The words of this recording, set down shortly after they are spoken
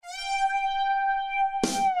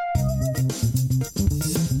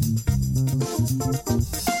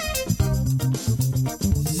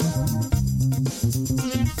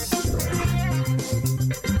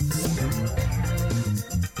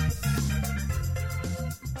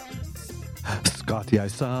Scotty, I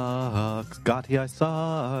suck,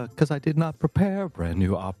 'cause I did not prepare a brand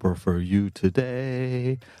new opera for you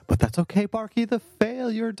today. But that's okay, Barky, the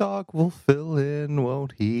failure dog will fill in,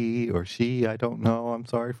 won't he or she? I don't know. I'm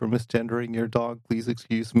sorry for misgendering your dog. Please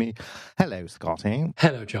excuse me. Hello, Scotty.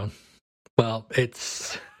 Hello, John. Well,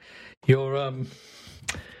 it's your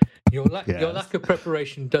lack of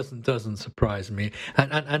preparation doesn't surprise me,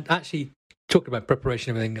 and actually talking about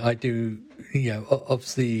preparation and everything, I do.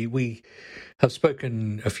 Obviously we have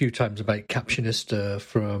spoken a few times about Captionista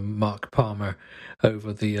from Mark Palmer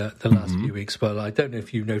over the last few weeks. But I don't know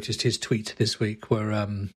if you noticed his tweet this week where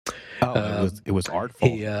it was artful.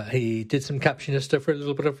 He did some Captionista for a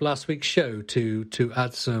little bit of last week's show to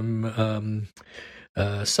add some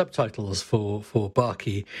subtitles for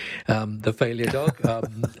Barky, the failure dog.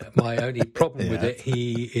 My only problem with it,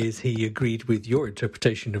 he agreed with your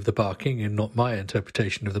interpretation of the barking and not my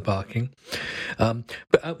interpretation of the barking.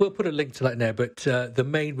 But we'll put a link to that now. But the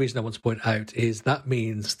main reason I want to point out is that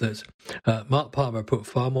means that Mark Palmer put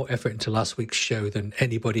far more effort into last week's show than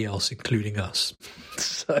anybody else, including us.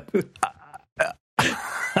 So.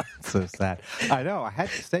 So sad. I know. I had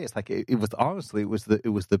to say, it's like it was honestly, it was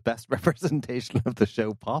the best representation of the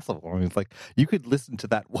show possible. I mean, it's like you could listen to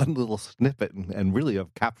that one little snippet and really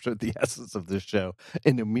have captured the essence of the show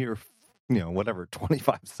in a mere,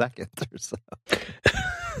 25 seconds or so.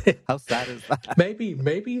 How sad is that?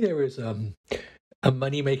 Maybe there is a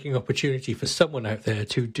money-making opportunity for someone out there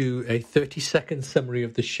to do a 30-second summary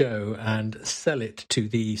of the show and sell it to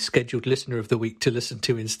the scheduled listener of the week to listen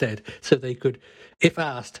to instead, so they could, if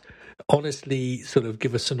asked, honestly sort of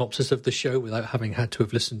give a synopsis of the show without having had to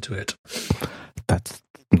have listened to it. That's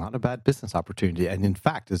not a bad business opportunity. And in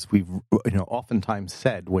fact, as we've oftentimes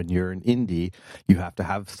said, when you're an indie, you have to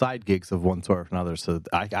have side gigs of one sort or another. So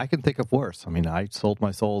I can think of worse. I mean, I sold my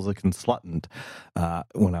soul as a consultant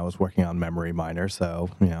when I was working on Memory Miner. So,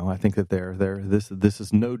 I think that this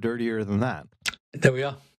is no dirtier than that. There we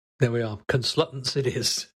are. Consultants it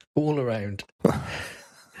is, all around.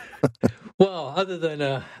 Well, other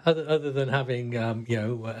than having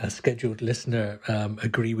a scheduled listener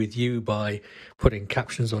agree with you by putting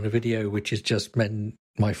captions on a video, which has just meant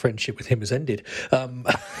my friendship with him has ended.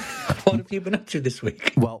 What have you been up to this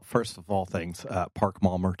week? Well, first of all things, Park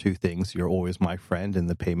Malmer, two things. You're always my friend, and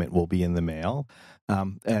the payment will be in the mail.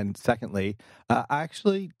 And secondly, I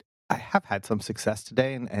have had some success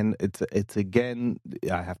today, and it's again,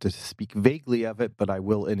 I have to speak vaguely of it, but I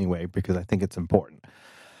will anyway because I think it's important.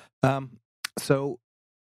 So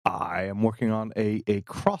I am working on a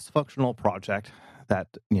cross-functional project that,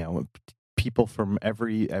 people from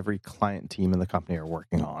every client team in the company are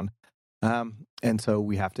working on. And so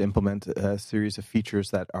we have to implement a series of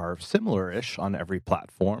features that are similar-ish on every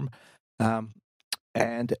platform.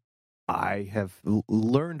 And I have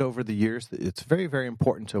learned over the years that it's very, very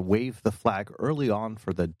important to wave the flag early on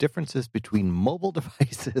for the differences between mobile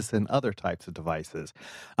devices and other types of devices.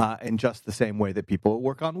 In just the same way that people who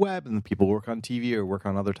work on web and the people who work on TV or work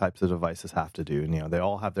on other types of devices have to do. And, they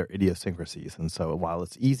all have their idiosyncrasies. And so while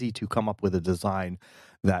it's easy to come up with a design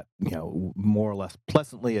that, more or less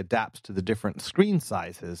pleasantly adapts to the different screen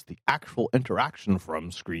sizes, the actual interaction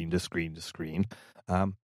from screen to screen to screen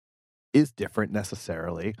is different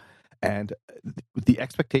necessarily. And the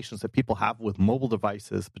expectations that people have with mobile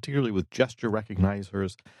devices, particularly with gesture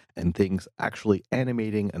recognizers and things actually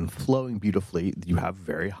animating and flowing beautifully, you have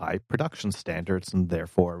very high production standards and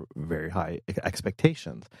therefore very high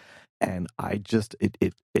expectations. And I just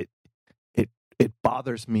it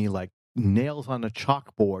bothers me like nails on a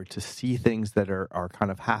chalkboard to see things that are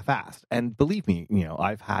kind of half-assed. And believe me,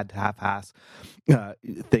 I've had half-ass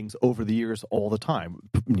things over the years all the time.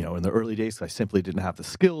 In the early days, I simply didn't have the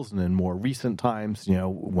skills. And in more recent times,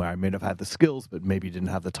 where I may have had the skills, but maybe didn't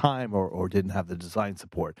have the time or didn't have the design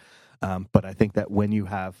support. But I think that when you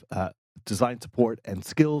have design support and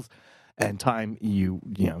skills and time, you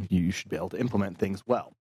should be able to implement things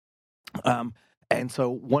well. And so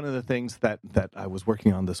one of the things that I was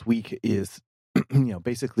working on this week is,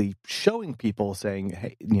 basically showing people saying,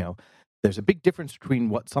 hey, there's a big difference between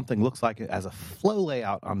what something looks like as a flow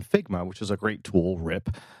layout on Figma, which is a great tool, RIP,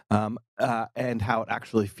 and how it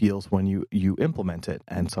actually feels when you implement it.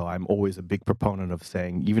 And so I'm always a big proponent of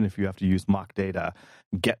saying, even if you have to use mock data,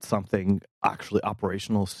 get something actually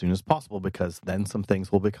operational as soon as possible, because then some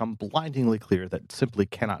things will become blindingly clear that simply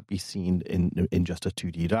cannot be seen in just a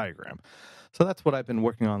 2D diagram. So that's what I've been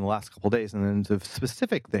working on the last couple of days. And then the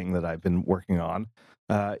specific thing that I've been working on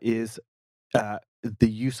is the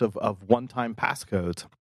use of one-time passcodes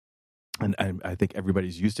and I think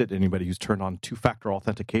everybody's used it. Anybody who's turned on two-factor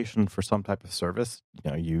authentication for some type of service,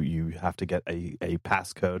 you have to get a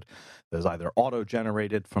passcode that is either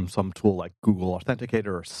auto-generated from some tool like Google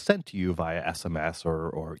Authenticator or sent to you via SMS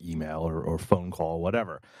or email or phone call,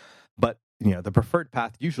 whatever. But the preferred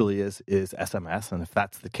path usually is SMS, and if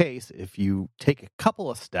that's the case, if you take a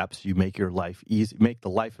couple of steps, you make your life easy, make the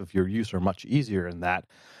life of your user much easier in that.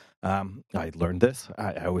 I learned this.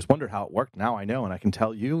 I always wondered how it worked. Now I know, and I can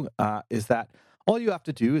tell you, is that all you have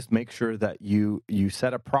to do is make sure that you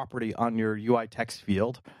set a property on your UI text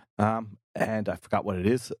field. And I forgot what it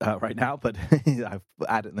is right now, but I've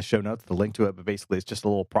added in the show notes the link to it. But basically, it's just a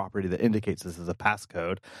little property that indicates this is a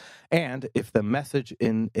passcode. And if the message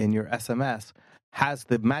in your SMS has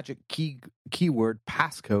the magic keyword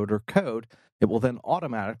passcode or code, it will then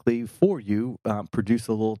automatically for you produce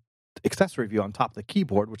a little accessory view on top of the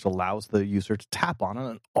keyboard, which allows the user to tap on it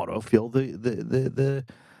and autofill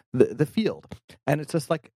the field. And it's just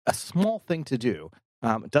like a small thing to do.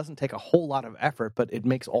 It doesn't take a whole lot of effort, but it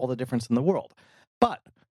makes all the difference in the world. But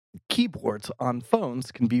keyboards on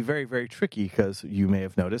phones can be very, very tricky because you may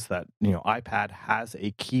have noticed that iPad has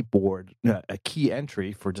a keyboard, a key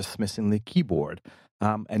entry for dismissing the keyboard.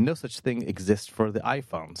 And no such thing exists for the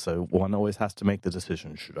iPhone. So one always has to make the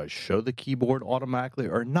decision, should I show the keyboard automatically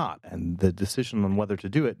or not? And the decision on whether to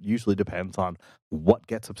do it usually depends on what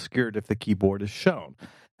gets obscured if the keyboard is shown.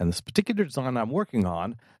 And this particular design I'm working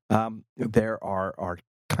on, there are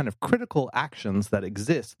kind of critical actions that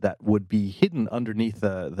exist that would be hidden underneath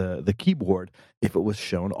the keyboard if it was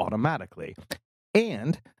shown automatically.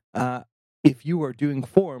 And if you are doing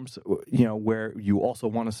forms, where you also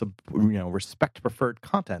want to respect preferred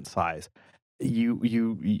content size,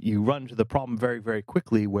 you run into the problem very, very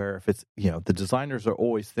quickly where if it's, the designers are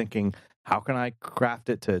always thinking, how can I craft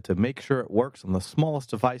it to make sure it works on the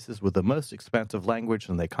smallest devices with the most expansive language?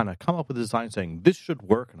 And they kind of come up with a design saying, this should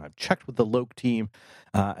work. And I've checked with the Loke team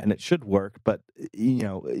and it should work. But,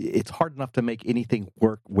 it's hard enough to make anything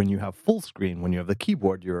work when you have full screen. When you have the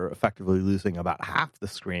keyboard, you're effectively losing about half the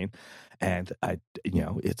screen. And,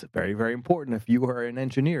 it's very, very important if you are an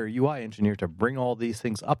engineer, UI engineer, to bring all these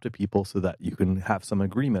things up to people so that you can have some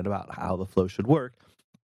agreement about how the flow should work.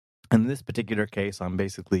 In this particular case, I'm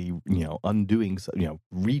basically, redoing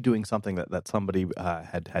something that somebody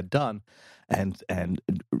had done, and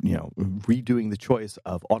redoing the choice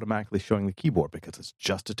of automatically showing the keyboard because it's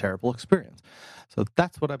just a terrible experience. So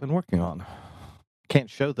that's what I've been working on. Can't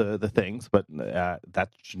show the things, but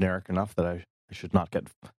that's generic enough that I should not get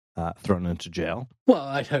thrown into jail. Well,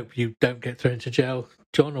 I'd hope you don't get thrown into jail,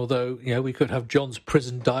 John, although, we could have John's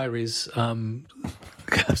Prison Diaries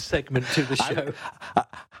segment to the show.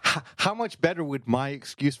 How much better would my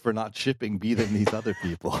excuse for not shipping be than these other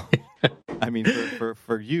people? I mean, for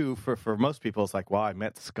most people, it's like, well, I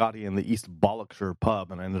met Scotty in the East Bollockshire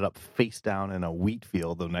pub and I ended up face down in a wheat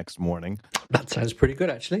field the next morning. That sounds pretty good,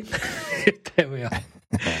 actually. There we are.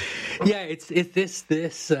 Yeah, it's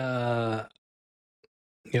this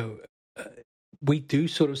we do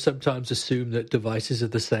sort of sometimes assume that devices are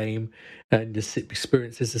the same and the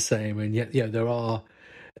experience is the same, and yet, there are,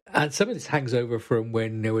 and some of this hangs over from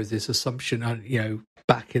when there was this assumption,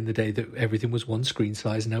 back in the day that everything was one screen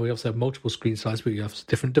size. Now we also have multiple screen sizes, but you have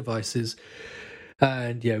different devices,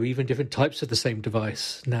 and even different types of the same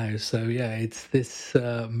device now. So it's this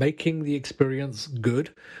making the experience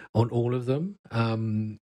good on all of them.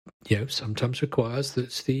 Sometimes requires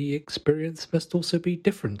that the experience must also be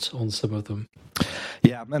different on some of them.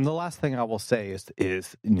 Yeah, and the last thing I will say is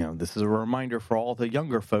this is a reminder for all the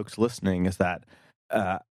younger folks listening, is that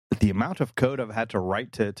the amount of code I've had to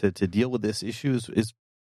write to deal with this issue is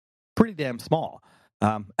pretty damn small.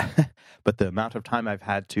 But the amount of time I've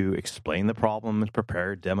had to explain the problem and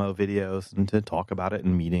prepare demo videos and to talk about it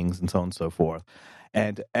in meetings and so on and so forth.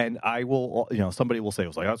 And I will, somebody will say,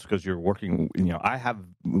 "It's like, that's because you're working."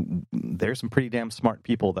 There's some pretty damn smart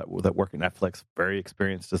people that work at Netflix, very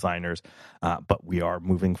experienced designers, but we are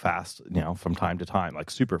moving fast, from time to time, like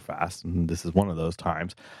super fast. And this is one of those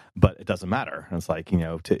times, but it doesn't matter. And it's like,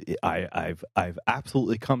 I've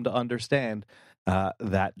absolutely come to understand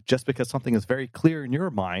that just because something is very clear in your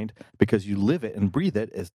mind, because you live it and breathe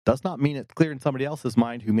it, does not mean it's clear in somebody else's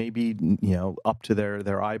mind who may be, up to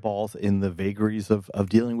their eyeballs in the vagaries of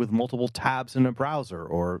dealing with multiple tabs in a browser,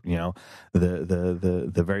 or,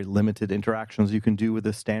 the very limited interactions you can do with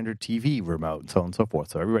a standard TV remote, and so on and so forth.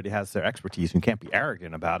 So everybody has their expertise. You can't be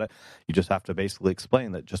arrogant about it. You just have to basically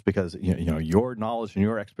explain that just because, your knowledge and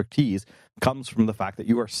your expertise comes from the fact that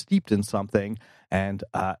you are steeped in something and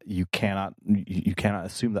you cannot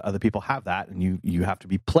assume that other people have that, and you have to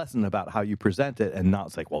be pleasant about how you present it, and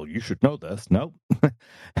not say, well, you should know this. No,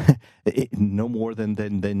 no more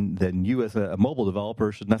than you as a mobile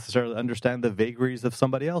developer should necessarily understand the vagaries of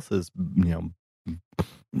somebody else's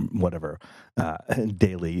whatever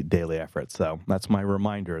daily effort. So that's my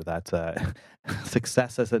reminder that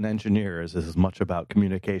success as an engineer is as much about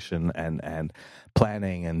communication and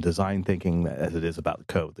planning and design thinking as it is about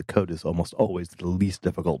code. The code is almost always the least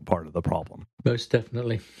difficult part of the problem. Most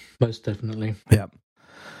definitely. Yeah.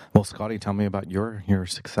 Well, Scotty, tell me about your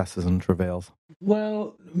successes and travails.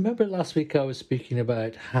 Well, remember last week I was speaking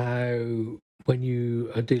about how when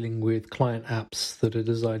you are dealing with client apps that are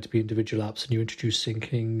designed to be individual apps and you introduce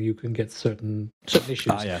syncing, you can get certain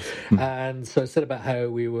issues. Yes. And so I said about how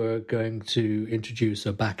we were going to introduce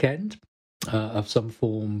a backend of some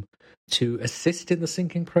form to assist in the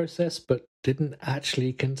syncing process, but didn't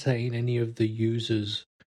actually contain any of the user's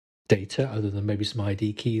data other than maybe some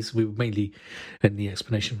ID keys. We were mainly, in the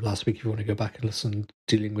explanation of last week, if you want to go back and listen,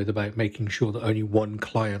 dealing with about making sure that only one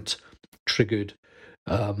client triggered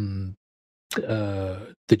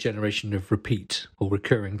the generation of repeat or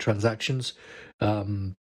recurring transactions,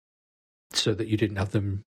 so that you didn't have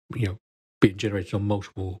them, being generated on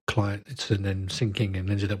multiple clients and then syncing and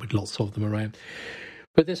ended up with lots of them around.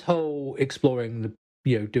 But this whole exploring,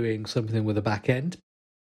 doing something with a back end,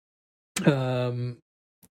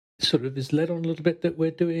 sort of is led on a little bit that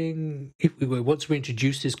we're doing. Once we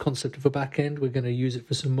introduce this concept of a back end, we're going to use it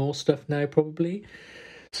for some more stuff now, probably.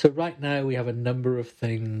 So right now we have a number of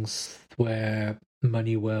things where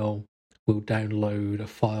Moneywell will download a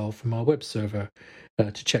file from our web server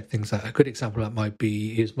to check things out. A good example that might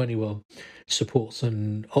be is Moneywell supports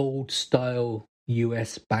an old style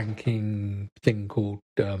US banking thing called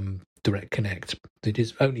Direct Connect. It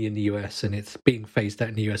is only in the US and it's being phased out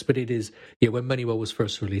in the US, but it is, when Moneywell was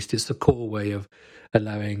first released, it's the core way of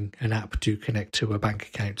allowing an app to connect to a bank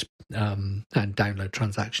account and download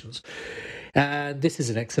transactions. And this is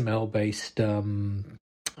an XML-based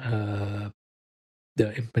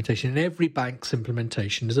the implementation. And every bank's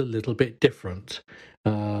implementation is a little bit different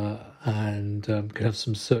and can have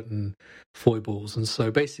some certain foibles. And so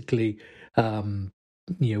basically, with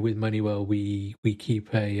Moneywell, we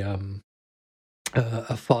keep a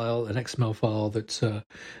file, an XML file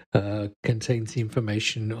that contains the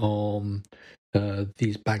information on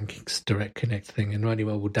these banks Direct Connect thing, and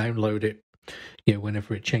Moneywell will download it,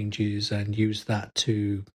 whenever it changes, and use that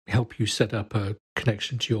to help you set up a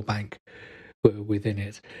connection to your bank within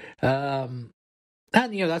it. And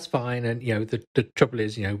that's fine. And the trouble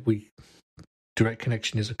is, Direct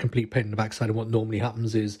Connection is a complete pain in the backside, and what normally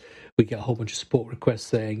happens is we get a whole bunch of support requests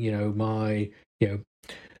saying, my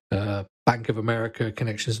Bank of America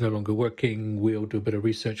connection is no longer working. We'll do a bit of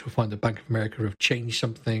research. We'll find that Bank of America have changed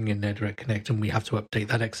something in their Direct Connect, and we have to update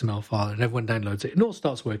that XML file, and everyone downloads it, and it all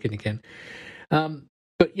starts working again.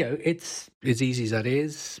 But it's as easy as that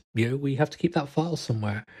is. We have to keep that file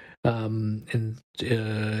somewhere, and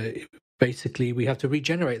basically we have to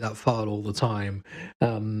regenerate that file all the time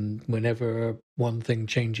whenever one thing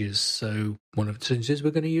changes. So one of the things is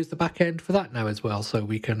we're going to use the back end for that now as well, so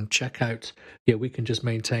we can check out. We can just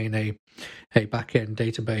maintain a back end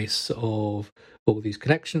database of all these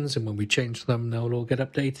connections, and when we change them, they'll all get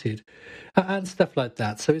updated and stuff like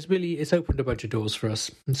that. So it's opened a bunch of doors for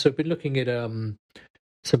us. And so we've been looking at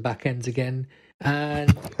some back ends again,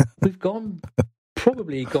 and we've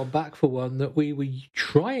probably gone back for one that we were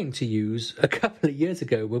trying to use a couple of years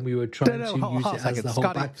ago when we were trying to use it as the whole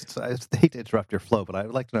Scotty, I hate to interrupt your flow, but I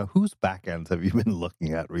would like to know whose back ends have you been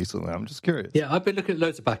looking at recently? I'm just curious. Yeah, I've been looking at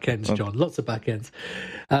loads of back ends, John, lots of back ends.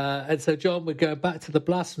 And so, John, we're going back to the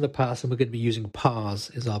blast from the past, and we're going to be using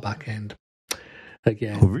Pars as our back end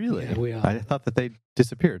again. Oh, really? Yeah, we are. I thought that they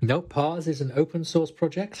disappeared. No, Pars is an open source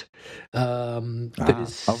project that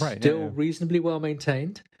is still reasonably well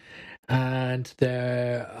maintained. And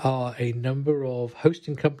there are a number of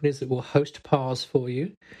hosting companies that will host Pars for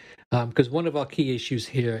you. Because one of our key issues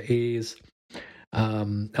here is,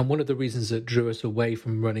 and one of the reasons that drew us away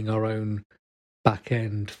from running our own back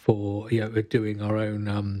end for, doing our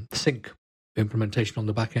own sync implementation on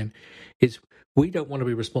the back end, is we don't want to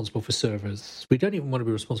be responsible for servers. We don't even want to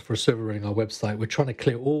be responsible for a server running our website. We're trying to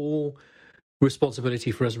clear all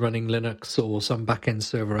responsibility for us running Linux or some back-end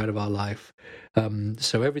server out of our life.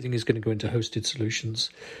 So everything is going to go into hosted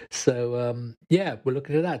solutions. So, we're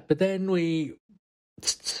looking at that. But then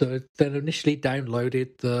initially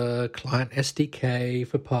downloaded the client SDK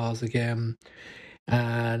for Pars again.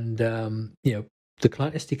 And, the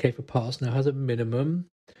client SDK for Pars now has a minimum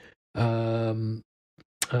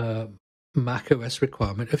macOS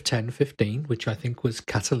requirement of 10.15, which I think was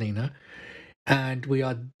Catalina. And we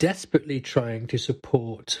are desperately trying to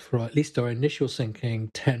support, for at least our initial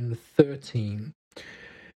syncing, 10.13.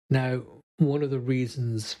 Now, one of the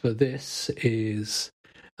reasons for this is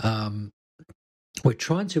we're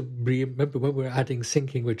trying to remember when we're adding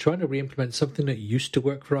syncing, we're trying to re-implement something that used to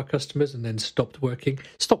work for our customers and then stopped working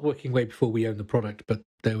way before we owned the product, but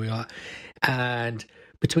there we are. And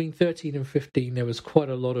between 13 and 15, there was quite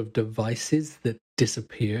a lot of devices that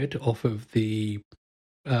disappeared off of the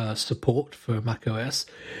support for macOS,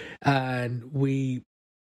 and we,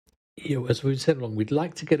 as we've said along, we'd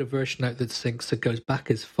like to get a version out that syncs that goes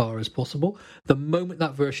back as far as possible. The moment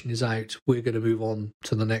that version is out, we're going to move on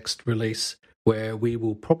to the next release, where we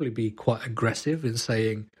will probably be quite aggressive in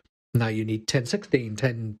saying, now you need 10.16,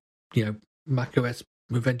 10, macOS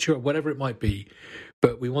Ventura, whatever it might be,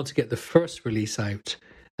 but we want to get the first release out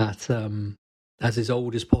at as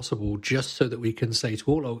old as possible, just so that we can say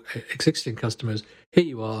to all our existing customers, here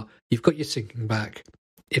you are, you've got your syncing back.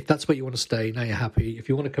 If that's where you want to stay, now you're happy. If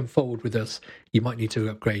you want to come forward with us, you might need to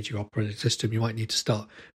upgrade your operating system. You might need to start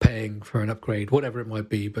paying for an upgrade, whatever it might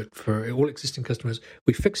be. But for all existing customers,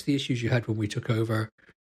 we fixed the issues you had when we took over,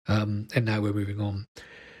 and now we're moving on.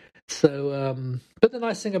 So, but the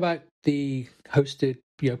nice thing about the hosted,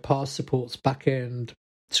 PaaS supports backend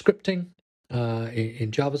scripting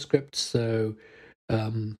in JavaScript. So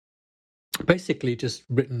basically just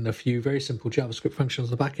written a few very simple JavaScript functions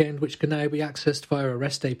on the back end, which can now be accessed via a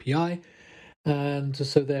REST API. And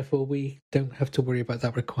so therefore we don't have to worry about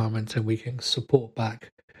that requirement, and we can support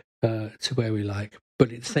back to where we like.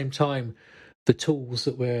 But at the same time, the tools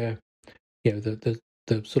that we're, the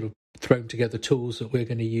sort of thrown together tools that we're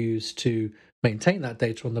going to use to maintain that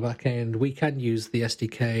data on the back end, we can use the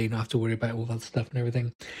SDK, not have to worry about all that stuff and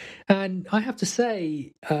everything. And I have to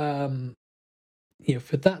say,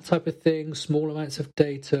 for that type of thing, small amounts of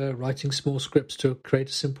data, writing small scripts to create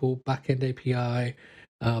a simple backend API,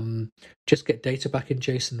 just get data back in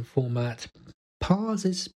JSON format, PaaS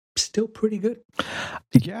is still pretty good.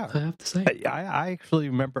 Yeah, I have to say. I actually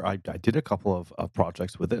remember I did a couple of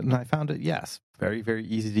projects with it, and I found it, yes, very, very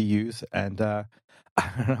easy to use. And I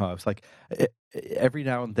don't know, I was like, every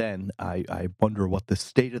now and then I wonder what the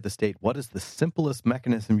state of the state, what is the simplest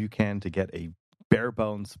mechanism you can to get a bare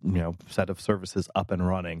bones, set of services up and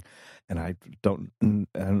running. And I don't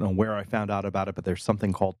know where I found out about it, but there's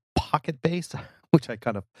something called Pocket Base, which I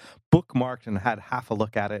kind of bookmarked and had half a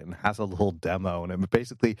look at it, and has a little demo. And it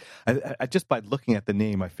basically, I just by looking at the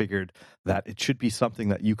name, I figured that it should be something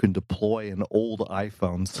that you can deploy an old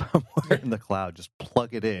iPhone somewhere in the cloud, just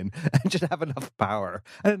plug it in, and just have enough power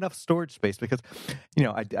and enough storage space. Because,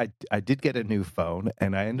 I did get a new phone,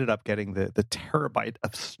 and I ended up getting the terabyte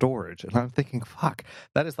of storage, and I'm thinking, fuck,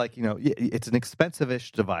 that is like, it's an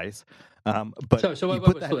expensive-ish device. But so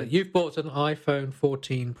wait, you've bought an iPhone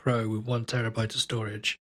 14 Pro with 1 terabyte of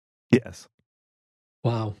storage. Yes.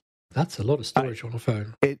 Wow, that's a lot of storage on a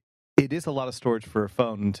phone. It is a lot of storage for a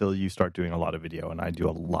phone until you start doing a lot of video, and I do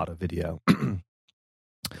a lot of video.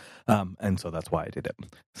 And so that's why I did it.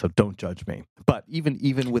 So don't judge me. But even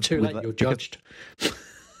with too late, you're judged.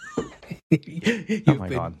 You've oh my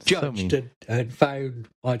been God, judged so and found,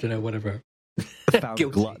 I don't know, whatever. Found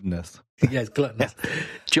Guilty. gluttonous. Yes, gluttonous. Yeah.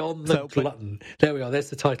 John the Glutton. There we are. There's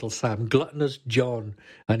the title, Sam. Gluttonous John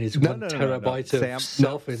and his 1 terabyte of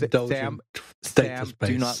self-indulgent data space.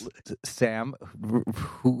 Do not, Sam,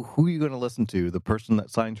 who are you going to listen to? The person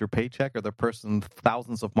that signs your paycheck, or the person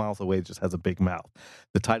thousands of miles away just has a big mouth?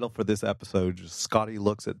 The title for this episode is Scotty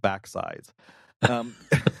Looks at Backsides.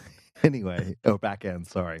 Anyway, Backend,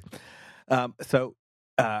 sorry.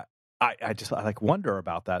 I just wonder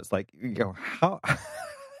about that. It's like, how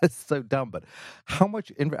it's so dumb, but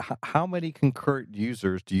how many concurrent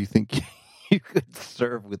users do you think you could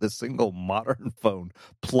serve with a single modern phone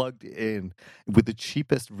plugged in with the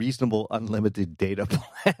cheapest reasonable unlimited data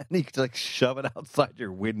plan? You could shove it outside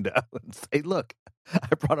your window and say, look,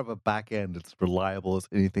 I brought up a back end. It's reliable as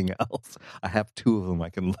anything else. I have 2 of them. I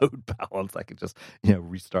can load balance. I can just,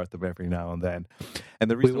 restart them every now and then.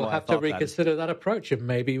 And the reason we will have to reconsider that approach, and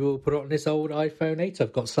maybe we'll put it on this old iPhone 8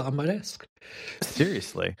 I've got sat on my desk.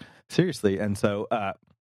 Seriously. And so,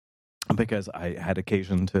 because I had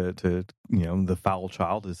occasion to the foul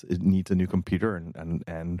child needs a new computer,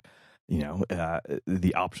 and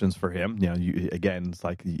the options for him, it's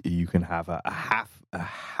like you can have a half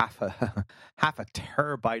a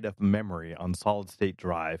terabyte of memory on solid state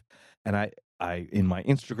drive, and I in my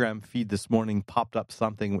Instagram feed this morning popped up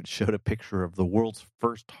something which showed a picture of the world's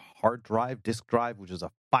first disk drive, which is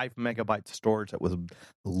a 5 megabyte storage that was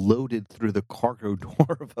loaded through the cargo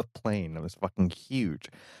door of a plane. It was fucking huge,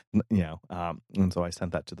 and so I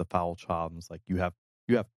sent that to the foul child and was like, you have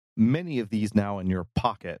many of these now in your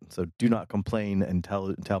pocket, so do not complain and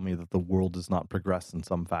tell me that the world does not progress in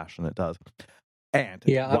some fashion. It does. And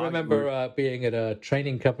yeah, I remember being at a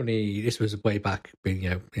training company. This was way back, being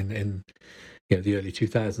in the early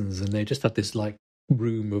 2000s, and they just had this like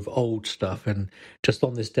room of old stuff, and just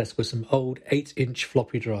on this desk was some old 8-inch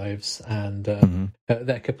floppy drives, and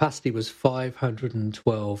their capacity was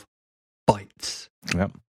 512 bytes.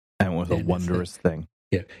 Yep, and it was a wondrous thing.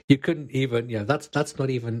 Yeah, you couldn't even. That's not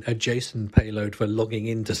even a JSON payload for logging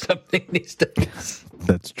into something these days.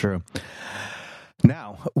 That's true.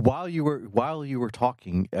 Now, while you were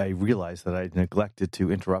talking, I realized that I neglected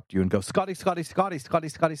to interrupt you and go, Scotty, Scotty, Scotty, Scotty,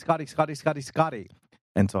 Scotty, Scotty, Scotty, Scotty, Scotty.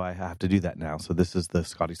 And so I have to do that now. So this is the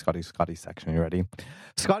Scotty, Scotty, Scotty section. You ready?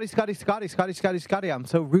 Scotty, Scotty, Scotty, Scotty, Scotty, Scotty. I'm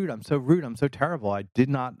so rude. I'm so rude. I'm so terrible. I did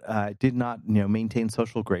not maintain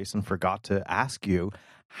social grace and forgot to ask you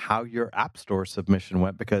how your App Store submission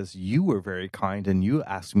went, because you were very kind and you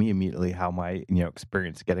asked me immediately how my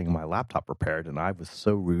experience getting my laptop repaired, and I was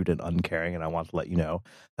so rude and uncaring, and I want to let you know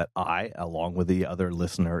that I, along with the other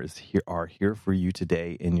listeners, are here for you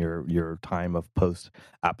today in your time of post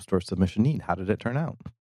App Store submission need. How did it turn out?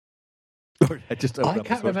 I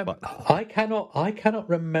can't remember. I cannot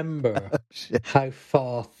remember how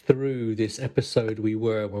far through this episode we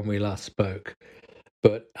were when we last spoke,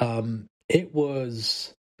 but it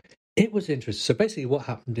was interesting. So basically what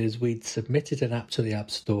happened is we'd submitted an app to the App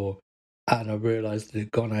Store, and I realized that it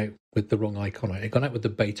had gone out with the wrong icon on it. It had gone out with the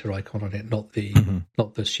beta icon on it, not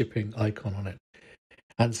the shipping icon on it.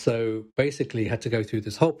 And so basically had to go through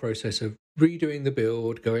this whole process of redoing the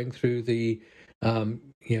build, going through the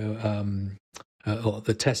the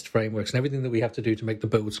test frameworks and everything that we have to do to make the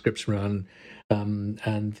build scripts run,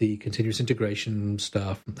 and the continuous integration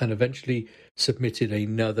stuff, and eventually submitted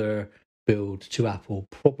another build to Apple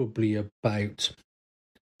probably about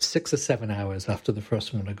 6 or 7 hours after the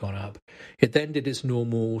first one had gone up. It then did its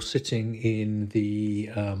normal sitting in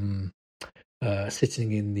the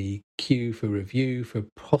queue for review for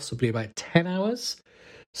possibly about 10 hours.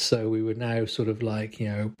 So we were now sort of like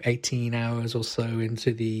 18 hours or so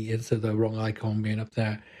into the wrong icon being up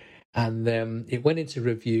there, and then it went into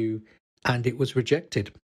review and it was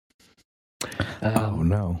rejected. Oh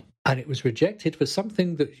no. And it was rejected for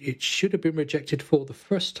something that it should have been rejected for the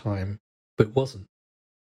first time, but wasn't.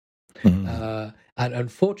 And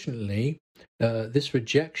unfortunately, this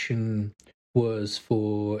rejection was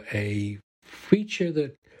for a feature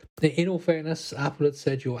that, in all fairness, Apple had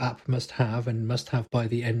said your app must have by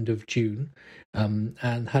the end of June,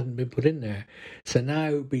 and hadn't been put in there. So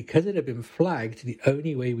now, because it had been flagged, the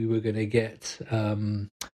only way we were going to get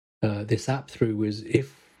this app through was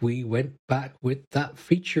if we went back with that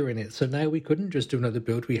feature in it. So now we couldn't just do another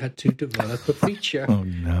build. We had to develop a feature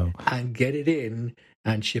and get it in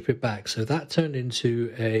and ship it back. So that turned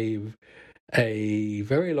into a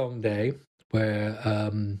very long day where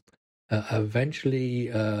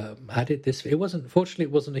eventually added this. Fortunately,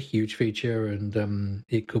 it wasn't a huge feature, and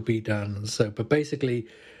it could be done. So, but basically,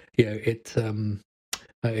 it turned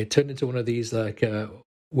into one of these like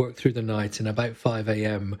work through the night, and about 5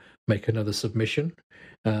 a.m. make another submission,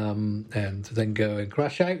 and then go and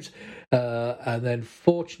crash out. And then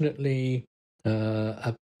fortunately,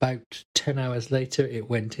 about 10 hours later, it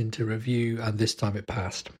went into review, and this time it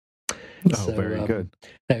passed. So, very good.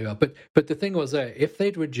 There you are. But the thing was, if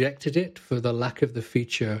they'd rejected it for the lack of the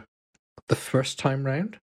feature the first time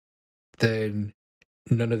round, then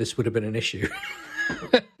none of this would have been an issue.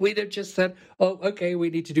 We'd have just said, oh, okay, we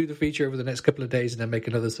need to do the feature over the next couple of days and then make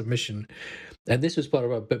another submission. And this was part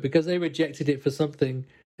of it. But because they rejected it for something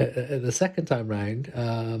the second time round,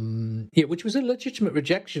 which was a legitimate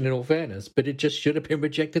rejection in all fairness, but it just should have been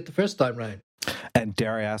rejected the first time round. And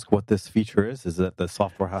dare I ask what this feature is? Is that the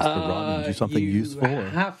software has to run and do something useful? You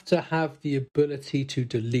have to have the ability to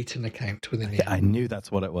delete an account within the app. I knew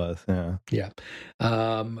that's what it was. Yeah.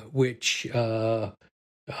 Which there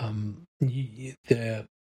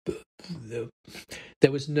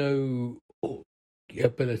was no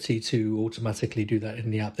ability to automatically do that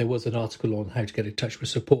in the app. There was an article on how to get in touch with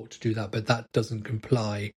support to do that, but that doesn't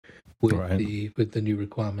comply with the new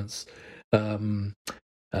requirements.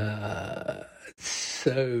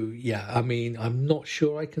 So yeah, I mean, I'm not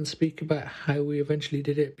sure I can speak about how we eventually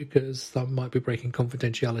did it because that might be breaking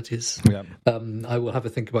confidentialities. Yeah. I will have a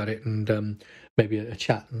think about it and maybe a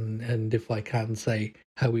chat, and if I can say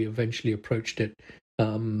how we eventually approached it.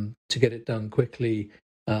 to get it done quickly,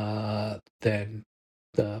 then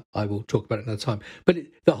I will talk about it another time. But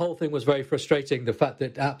the whole thing was very frustrating. The fact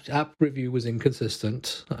that app review was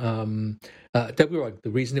inconsistent. Don't be wrong. The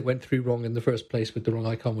reason it went through wrong in the first place with the wrong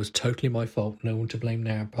icon was totally my fault. No one to blame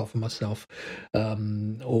there apart from myself.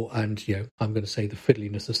 I'm going to say the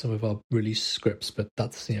fiddliness of some of our release scripts, but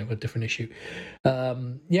that's a different issue.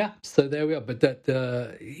 So there we are. But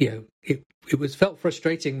that it was felt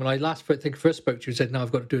frustrating when I first spoke to you and said, no,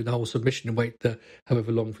 I've got to do the whole submission and wait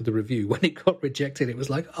however long for the review. When it got rejected, it was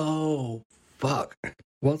like, oh, fuck,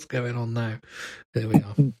 what's going on now? There we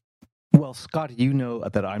are. Well, Scotty, you know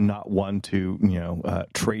that I'm not one to,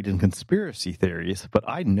 trade in conspiracy theories, but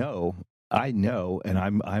I know,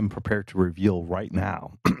 and I'm prepared to reveal right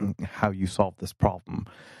now how you solve this problem.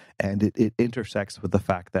 And it intersects with the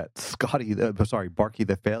fact that Barky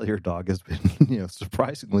the failure dog has been,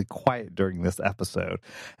 surprisingly quiet during this episode.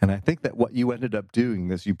 And I think that what you ended up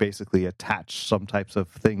doing is you basically attached some types of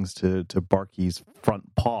things to Barky's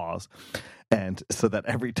front paws. And so that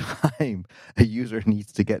every time a user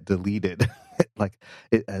needs to get deleted,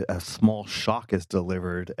 a small shock is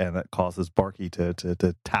delivered, and that causes Barky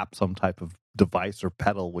to tap some type of device or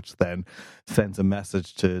pedal, which then sends a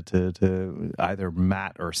message to either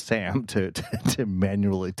Matt or Sam to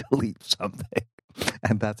manually delete something.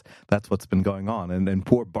 And that's what's been going on. And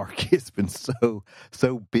poor Barky has been so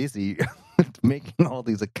busy making all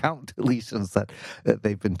these account deletions that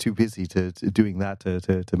they've been too busy to doing that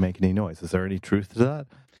to make any noise. Is there any truth to that?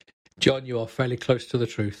 John, you are fairly close to the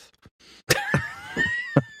truth.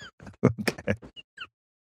 Okay.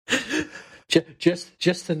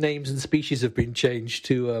 Just the names and species have been changed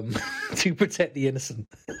to protect the innocent.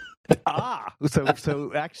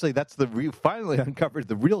 So actually, that's finally uncovered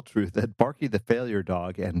the real truth that Barky the failure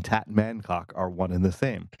dog and Tat Mancock are one and the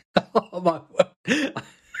same. Oh my word.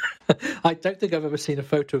 I don't think I've ever seen a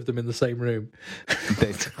photo of them in the same room.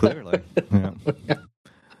 Clearly. Yeah.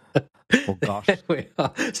 Well, gosh.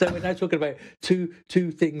 So we're now talking about two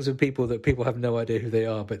things and people that people have no idea who they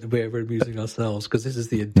are, but we're amusing ourselves because this is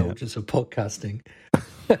the indulgence of podcasting.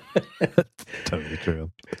 Totally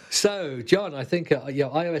true. So, John, I think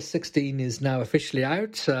iOS 16 is now officially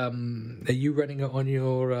out. Are you running it on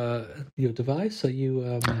your device? Are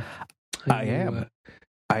you? I am.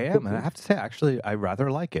 And I have to say, actually, I rather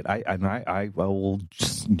like it. I will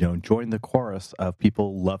just join the chorus of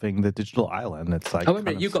people loving the digital island. It's like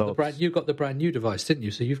you got the brand new device, didn't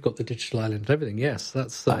you? So you've got the digital island and everything. Yes,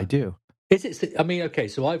 that's. I do. Is it? I mean, okay.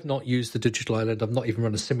 So I've not used the digital island. I've not even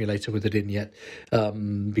run a simulator with it in yet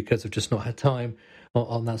because I've just not had time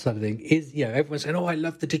on that side of thing. Everyone's saying, "Oh, I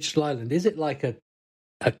love the digital island." Is it like a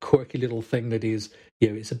quirky little thing that is,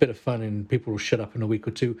 it's a bit of fun and people will shut up in a week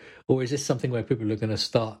or two? Or is this something where people are going to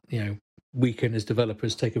start, we can as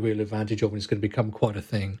developers take a real advantage of and it's going to become quite a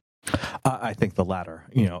thing? I think the latter.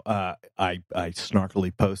 I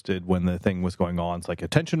snarkily posted when the thing was going on. It's like,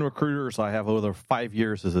 attention recruiters, I have over 5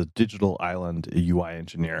 years as a digital island UI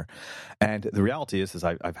engineer, and the reality is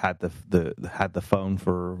I've had the phone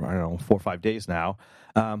for 4 or 5 days now,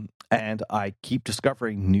 and I keep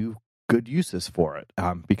discovering new good uses for it,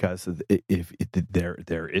 because if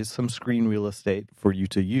there is some screen real estate for you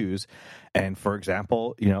to use, and for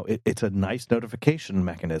example, it's a nice notification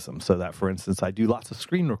mechanism. So that, for instance, I do lots of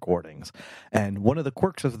screen recordings, and one of the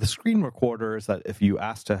quirks of the screen recorder is that if you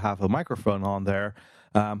ask to have a microphone on there,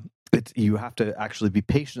 you have to actually be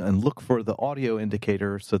patient and look for the audio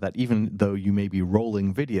indicator, so that even though you may be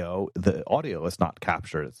rolling video, the audio is not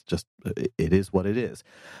captured. It's just, it is what it is.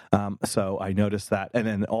 So I noticed that. And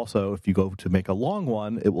then also, if you go to make a long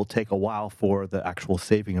one, it will take a while for the actual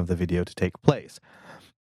saving of the video to take place.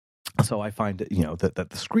 So I find that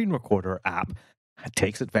the screen recorder app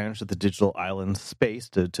takes advantage of the digital island space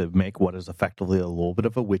to make what is effectively a little bit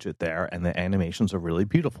of a widget there, and the animations are really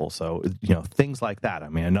beautiful. So things like that. I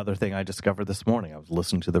mean, another thing I discovered this morning, I was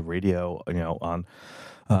listening to the radio on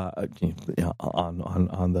the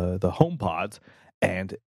HomePods,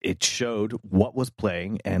 and it showed what was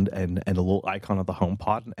playing and a little icon of the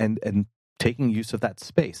HomePod and taking use of that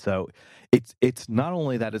space. So it's not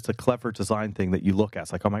only that it's a clever design thing that you look at,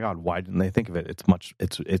 it's like, oh my God, why didn't they think of it?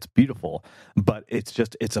 It's beautiful, but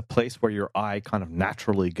it's a place where your eye kind of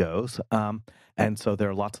naturally goes. And so there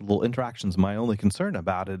are lots of little interactions. My only concern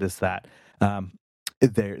about it is that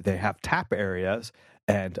they have tap areas,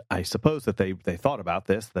 And I suppose that they thought about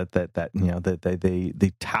this, that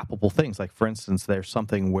the tappable things, like for instance, there's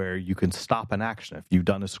something where you can stop an action. If you've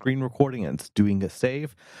done a screen recording and it's doing a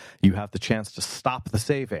save, you have the chance to stop the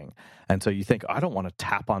saving. And so you think, I don't want to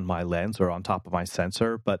tap on my lens or on top of my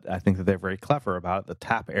sensor, but I think that they're very clever about it. The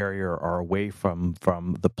tap area are away from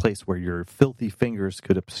the place where your filthy fingers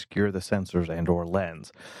could obscure the sensors and or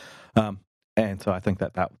lens. And so I think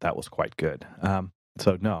that was quite good.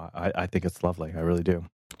 So no, I think it's lovely. I really do.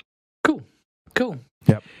 Cool.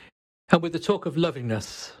 Yep. And with the talk of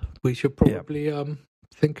lovingness, we should probably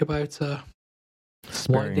think about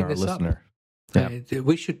sparing our listener. Yeah,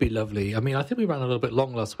 we should be lovely. I mean, I think we ran a little bit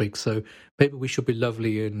long last week, so maybe we should be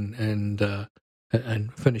lovely and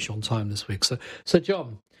finish on time this week. So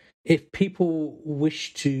John, if people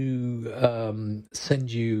wish to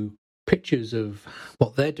send you pictures of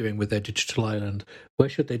what they're doing with their digital island, where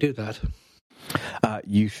should they do that?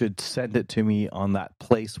 You should send it to me on that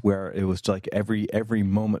place where it was like every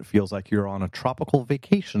moment feels like you're on a tropical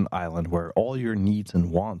vacation island where all your needs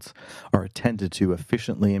and wants are attended to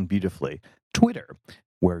efficiently and beautifully. Twitter,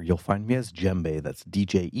 where you'll find me as Djembe, that's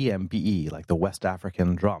DJEMBE, like the West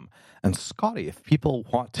African drum. And Scotty, if people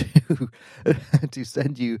want to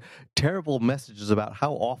send you terrible messages about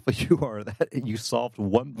how awful you are, that you solved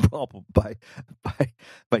one problem by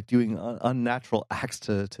doing unnatural acts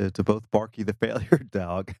to both Barky the failure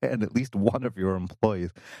dog and at least one of your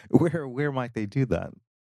employees, where might they do that?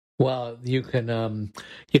 Well, you can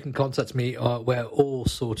contact me where all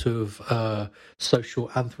sort of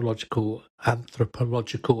social, anthropological,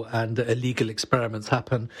 and illegal experiments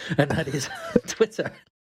happen, and that is Twitter,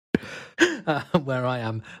 where I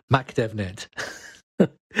am MacDevNet.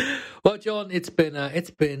 Well, John, it's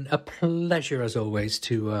been a pleasure as always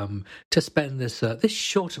to spend this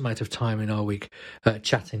short amount of time in our week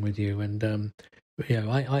chatting with you, and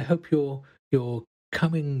I hope your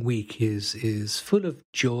coming week is full of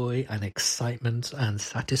joy and excitement and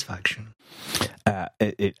satisfaction.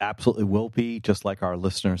 It absolutely will be, just like our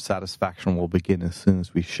listeners' satisfaction will begin as soon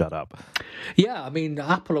as we shut up. Yeah, I mean,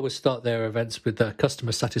 Apple always start their events with a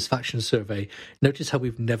customer satisfaction survey. Notice how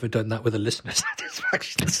we've never done that with a listener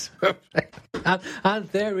satisfaction survey. And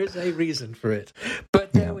there is a reason for it.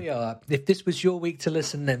 But there we are. If this was your week to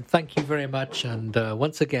listen, then thank you very much. And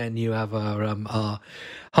once again, you have our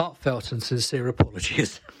heartfelt and sincere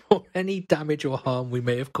apologies for any damage or harm we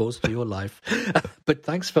may have caused to your life. But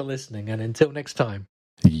thanks for listening, and until next time,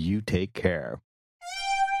 you take care.